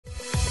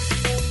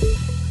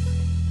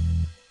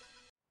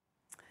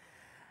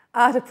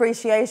Art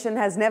appreciation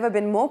has never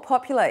been more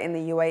popular in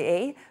the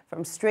UAE.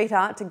 From street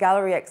art to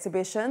gallery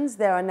exhibitions,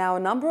 there are now a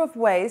number of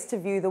ways to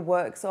view the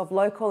works of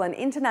local and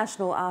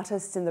international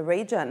artists in the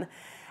region.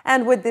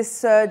 And with this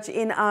surge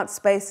in art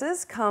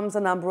spaces comes a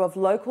number of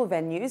local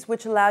venues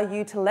which allow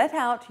you to let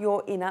out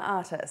your inner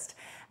artist,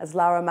 as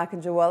Lara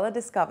Makanjawala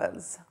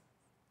discovers.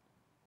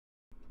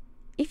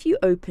 If you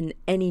open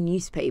any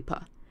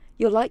newspaper,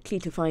 you're likely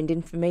to find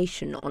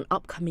information on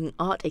upcoming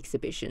art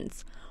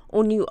exhibitions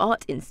or new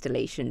art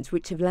installations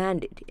which have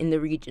landed in the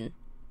region.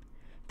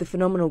 The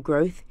phenomenal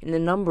growth in the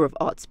number of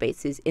art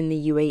spaces in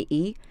the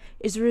UAE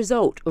is a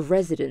result of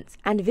residents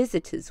and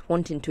visitors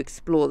wanting to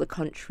explore the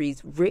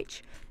country's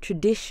rich,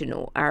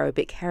 traditional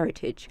Arabic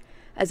heritage,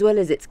 as well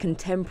as its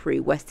contemporary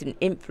Western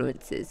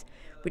influences,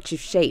 which have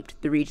shaped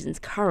the region's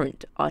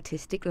current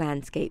artistic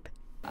landscape.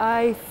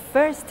 I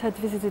first had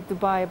visited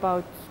Dubai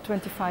about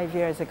 25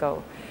 years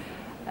ago.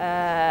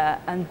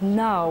 And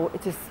now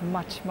it is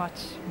much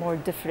more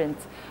different,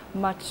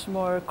 much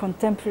more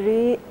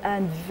contemporary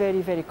and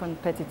very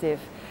competitive.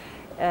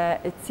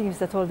 It seems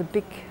that all the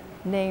big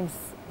names,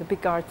 the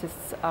big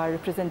artists are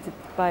represented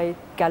by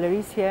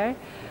galleries here,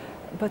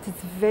 but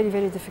it's very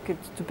difficult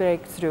to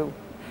break through.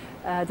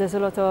 There's a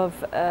lot of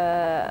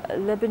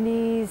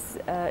Lebanese,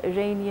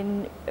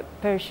 Iranian,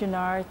 Persian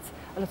art,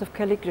 a lot of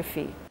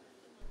calligraphy.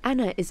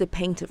 Anna is a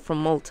painter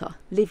from Malta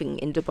living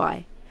in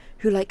Dubai,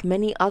 who, like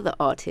many other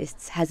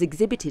artists, has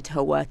exhibited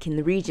her work in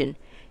the region,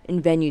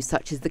 in venues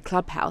such as the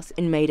Clubhouse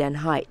in Meydan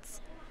Heights.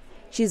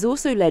 She has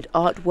also led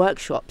art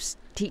workshops,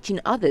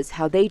 teaching others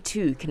how they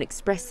too can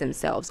express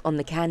themselves on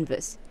the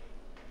canvas.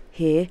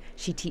 Here,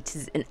 she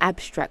teaches an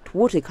abstract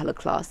watercolour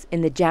class in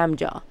the Jam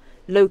Jar,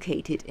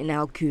 located in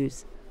Al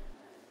Quoz.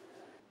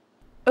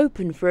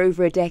 Open for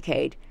over a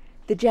decade,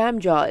 the Jam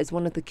Jar is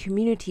one of the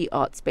community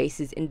art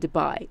spaces in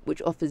Dubai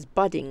which offers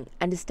budding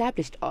and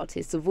established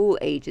artists of all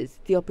ages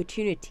the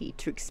opportunity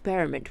to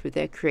experiment with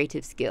their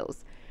creative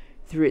skills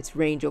through its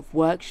range of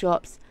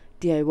workshops,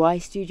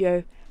 DIY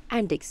studio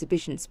and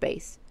exhibition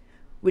space,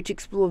 which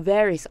explore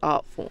various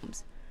art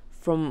forms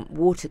from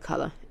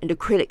watercolour and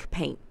acrylic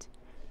paint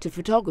to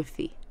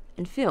photography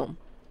and film.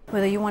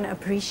 Whether you want to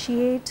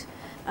appreciate,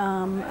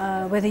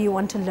 whether you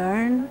want to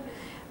learn.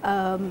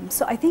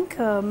 So I think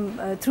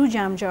through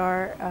Jam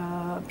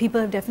Jar, people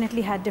have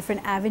definitely had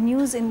different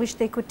avenues in which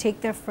they could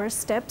take their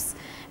first steps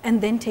and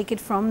then take it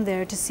from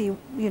there to see,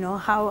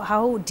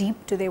 how deep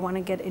do they want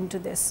to get into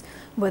this,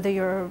 whether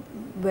you're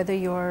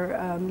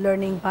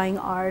learning, buying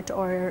art,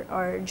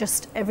 or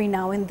just every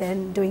now and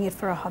then doing it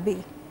for a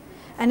hobby.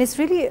 And it's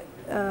really,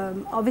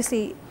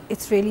 obviously,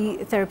 it's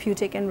really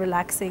therapeutic and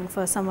relaxing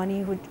for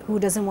somebody who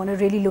doesn't want to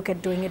really look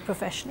at doing it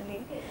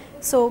professionally.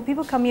 So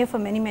people come here for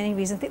many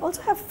reasons. They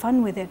also have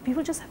fun with it.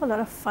 People just have a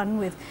lot of fun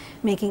with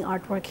making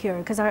artwork here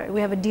because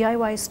we have a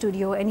DIY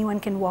studio.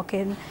 Anyone can walk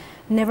in,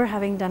 never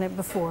having done it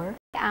before.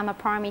 I'm a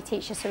primary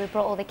teacher, so we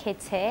brought all the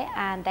kids here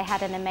and they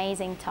had an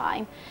amazing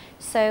time.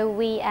 So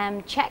we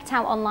checked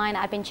out online.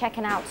 I'd been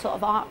checking out sort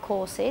of art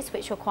courses,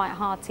 which were quite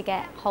hard to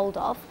get hold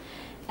of.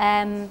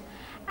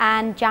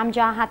 And Jam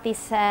Jar had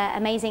this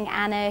amazing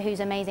Anna, who's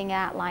amazing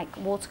at like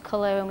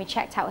watercolour, and we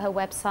checked out her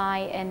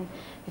website and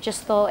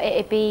just thought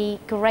it'd be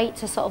great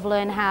to sort of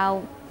learn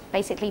how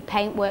basically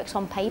paint works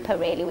on paper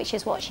really, which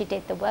is what she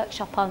did the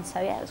workshop on,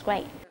 so yeah, it was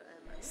great.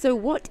 So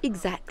what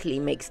exactly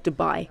makes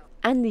Dubai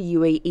and the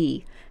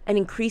UAE an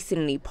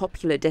increasingly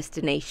popular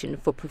destination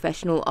for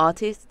professional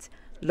artists,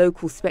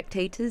 local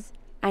spectators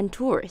and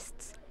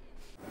tourists?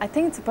 I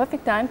think it's a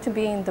perfect time to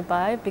be in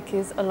Dubai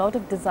because a lot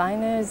of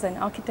designers and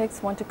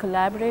architects want to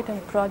collaborate on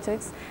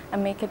projects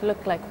and make it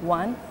look like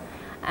one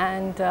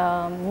and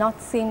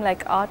not seem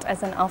like art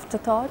as an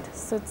afterthought.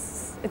 So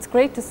it's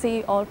great to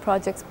see all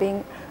projects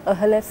being a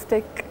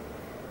holistic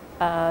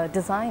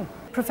design.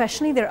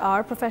 Professionally, there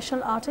are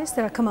professional artists,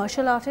 there are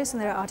commercial artists,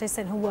 and there are artists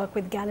who work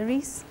with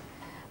galleries.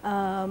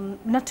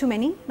 Not too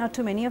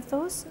many of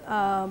those,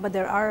 but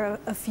there are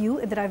a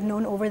few that I've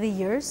known over the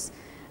years.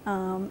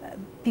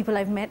 People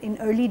I've met in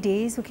early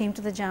days who came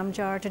to the Jam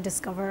Jar to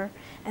discover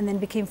and then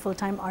became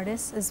full-time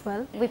artists as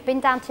well. We've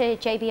been down to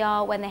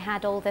JBR when they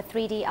had all the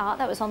 3D art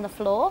that was on the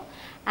floor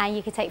and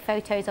you could take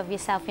photos of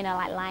yourself,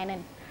 like lying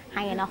and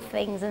hanging off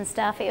things and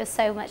stuff. It was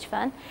so much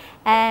fun.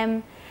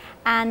 And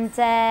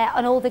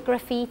all the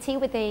graffiti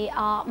with the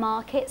art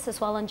markets as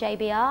well on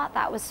JBR,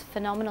 that was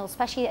phenomenal,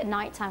 especially at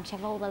night time. You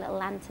have all the little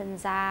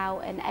lanterns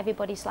out and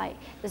everybody's like,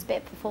 there's a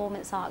bit of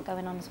performance art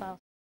going on as well.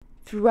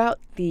 Throughout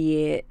the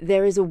year,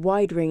 there is a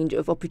wide range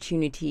of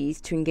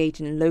opportunities to engage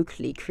in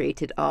locally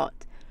created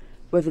art,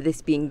 whether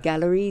this be in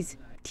galleries,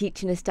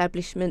 teaching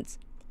establishments,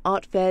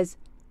 art fairs,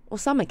 or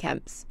summer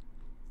camps.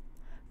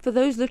 For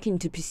those looking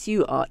to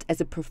pursue art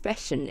as a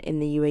profession in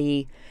the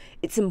UAE,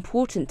 it's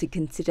important to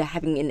consider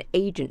having an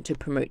agent to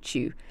promote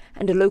you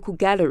and a local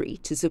gallery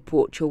to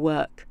support your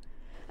work.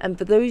 And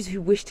for those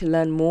who wish to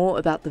learn more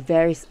about the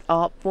various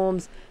art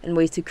forms and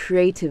ways to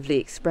creatively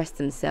express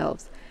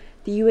themselves,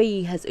 the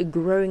UAE has a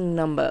growing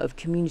number of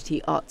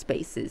community art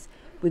spaces,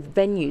 with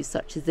venues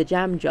such as the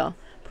Jam Jar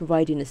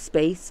providing a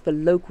space for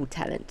local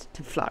talent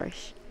to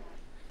flourish.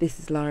 This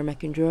is Lara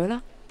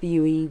Mekandrola, the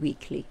UAE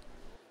Weekly.